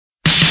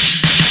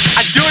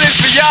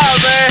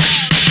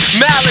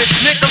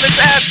Malice, Nicholas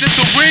F, this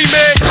a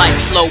remix. Like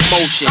slow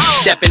motion,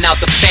 stepping out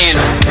the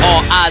phantom.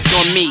 All eyes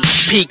on me,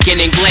 peeking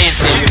and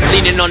glancing.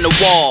 Leaning on the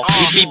wall,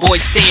 we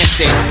B-boys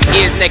dancing.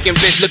 Ears, neck, and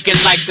wrist looking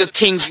like the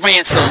king's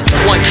ransom.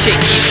 One chick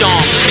each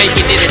arm,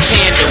 making it a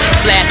tandem.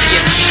 Flashy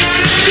as this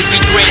be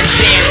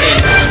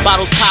grandstanding.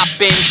 Bottles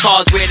popping,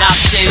 cars with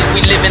options.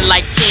 We living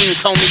like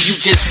kings, homie, you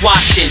just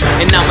watching.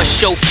 And I'ma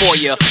show for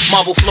ya,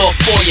 marble floor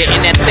for ya.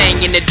 And that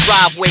thing in the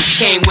driveway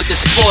came with the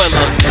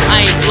spoiler.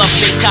 I ain't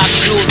bluffing, cop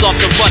jewels off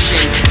the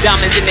Russian.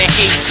 Diamonds in the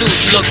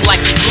Jesus look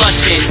like he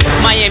blushing.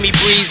 Miami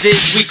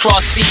breezes, we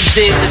cross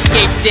seasons.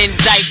 Escaped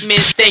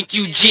indictments, thank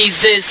you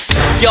Jesus.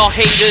 Y'all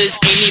haters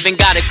ain't even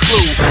got a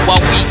clue.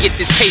 While we get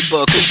this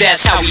paper, cause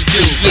that's how we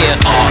do, yeah.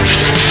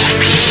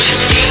 R-E-U-P-G-A-N-G,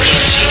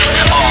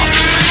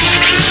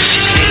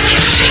 R-E-U-P-G-A-N-G.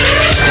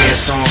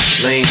 Stance on,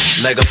 lean,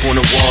 leg up on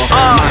the wall.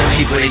 My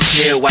people, they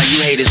chill while you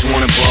haters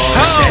wanna ball.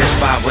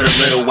 Satisfied with a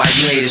little while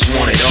you haters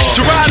want it all.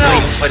 You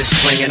waiting for the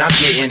spring and I'm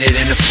getting it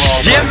in the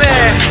fall. Yeah,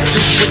 man.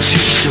 Do what you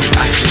do,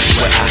 I do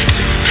what I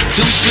do.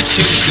 Do what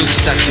you do,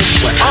 I do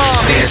what I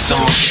do. Stance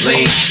on,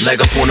 lean,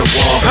 leg up on the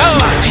wall.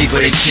 My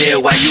people, they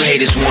chill while you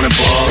haters wanna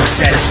ball. I'm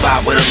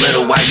satisfied with a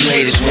little while you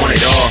haters want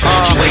it all.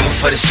 You waiting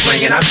for the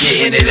spring and I'm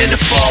getting it in the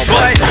fall.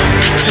 But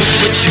do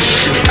what you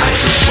do, I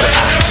do what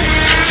I do.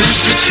 Do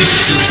what you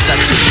do, I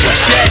do what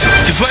I do.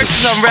 The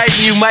verses I'm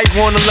writing, you might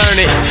wanna learn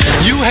it.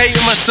 You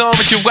hating my song,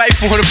 but your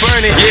wife wanna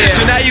burn it.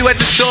 So now you at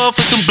the store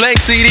for some blank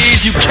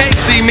CDs. You can't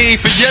see me,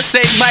 for your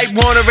sake might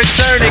wanna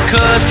return it.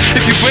 Cause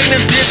if you bring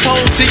them this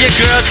home to your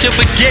girl, she'll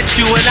forget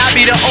you, and I'll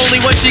be the only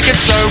one she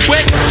concerned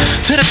with.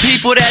 To the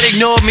people that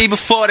ignored me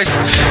before this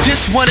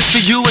one is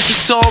for you, it's a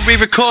song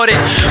re-recorded.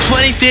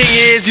 Funny thing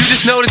is, you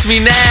just noticed me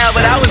now,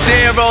 but I was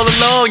here all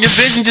along, your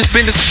vision just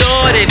been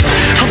distorted.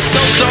 I'm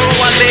so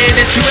thorough, I land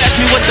this. You asked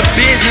me what the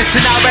business,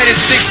 and I read it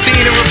 16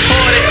 and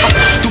reported.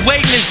 The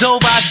waiting is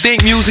over, I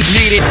think music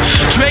needed.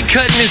 Drake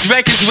cutting his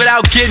records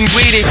without getting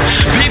weeded.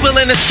 People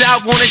in the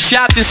South want it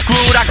chopped and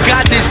screwed. I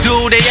got this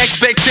dude, they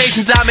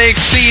expectations I'ma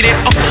exceed it.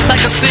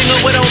 Like a singer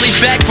with only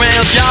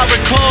backgrounds, y'all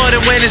record,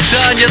 and when it's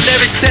done, your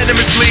lyrics tend to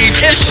mislead.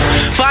 Ish,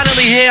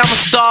 finally here, I'ma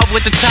start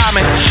with the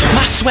timing.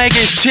 My swag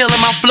is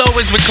chillin', my flow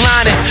is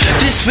reclining.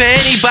 This for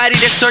anybody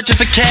that's searching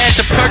for cash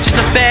or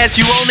purchasing fast.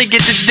 You only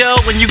get the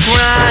dough when you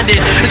grind it.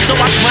 And so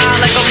I grind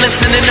like I'm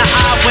listening to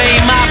highway.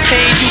 My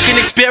pain you can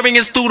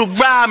experience through the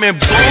rhyming,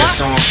 boy.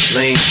 Stance on,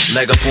 lean,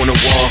 leg up on the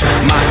wall.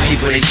 My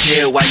people, they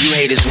chill while you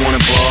haters wanna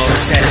ball. I'm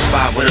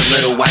satisfied with a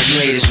little while you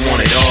haters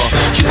want it all.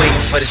 You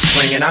waiting for the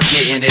spring and I'm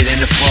getting it in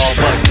the fall.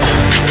 But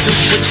do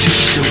what you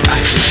do, I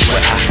do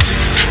what I do.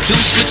 Do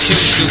what you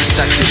do,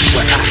 I do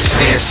what I do.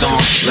 Stance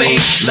on,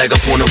 lean, leg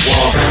up on the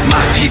wall.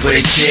 My people,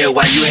 they chill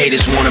while you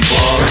haters wanna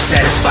ball. I'm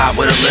satisfied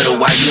with a little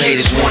while you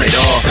haters want it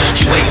all.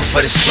 You waiting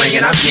for the spring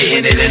and I'm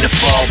getting it in the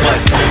fall. But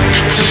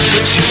do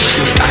what you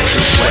do, I do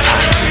what I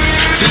do.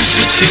 Do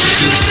what you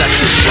do, I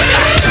do what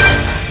I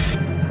do.